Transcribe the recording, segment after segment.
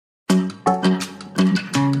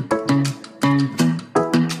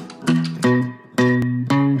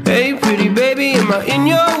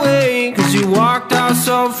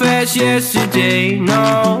just yesterday.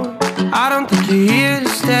 No, I don't think you're here to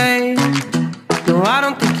stay. No, I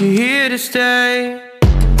don't think you're here to stay.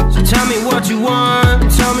 So tell me what you want,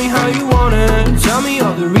 tell me how you want it. Tell me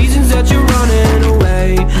all the reasons that you're running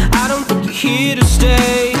away. I don't think you're here to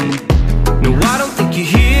stay. No, I don't think you're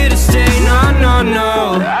here to stay. No, no,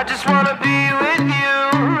 no. I just wanna be with you.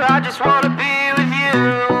 I just wanna be with you,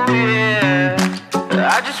 yeah.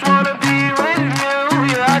 I just wanna be with you,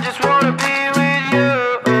 yeah. I just wanna be with you.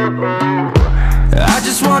 I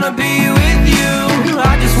just wanna be with you.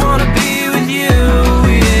 I just wanna be with you,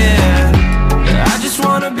 yeah. I just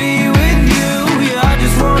wanna be with you, yeah. I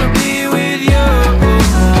just wanna be with you.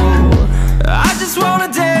 I just wanna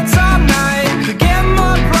dance all night, forget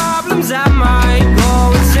my problems, I might go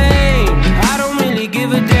insane. I don't really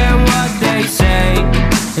give a damn what they say.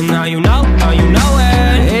 And now you know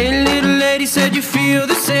it. Hey, little lady said you feel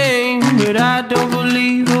the same, but I don't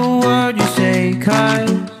believe a word you say.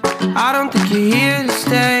 'Cause I don't think you're here to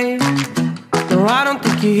stay. No, I don't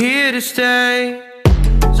think you're here to stay.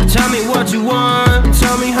 So tell me what you want,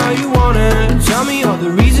 tell me how you want it. Tell me all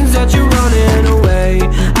the reasons that you're running away.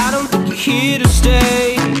 I don't think you're here to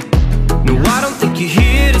stay. No, I don't think you're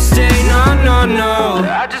here to stay. No, no, no.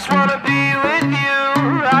 I just wanna be with you.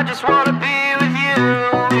 I just wanna be with you,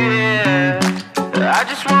 yeah. I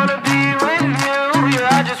just wanna be with you,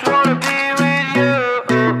 yeah. I just wanna be with you.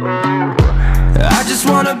 I just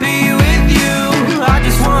wanna be with you. I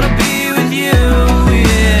just wanna be with you,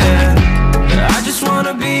 yeah. I just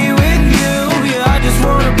wanna be with you, yeah. I just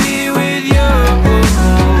wanna be with you.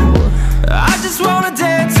 I just wanna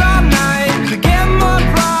dance all night, forget my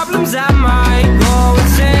problems, I might go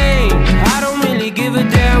insane. I don't really give a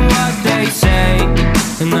damn what they say.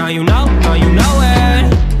 And now you know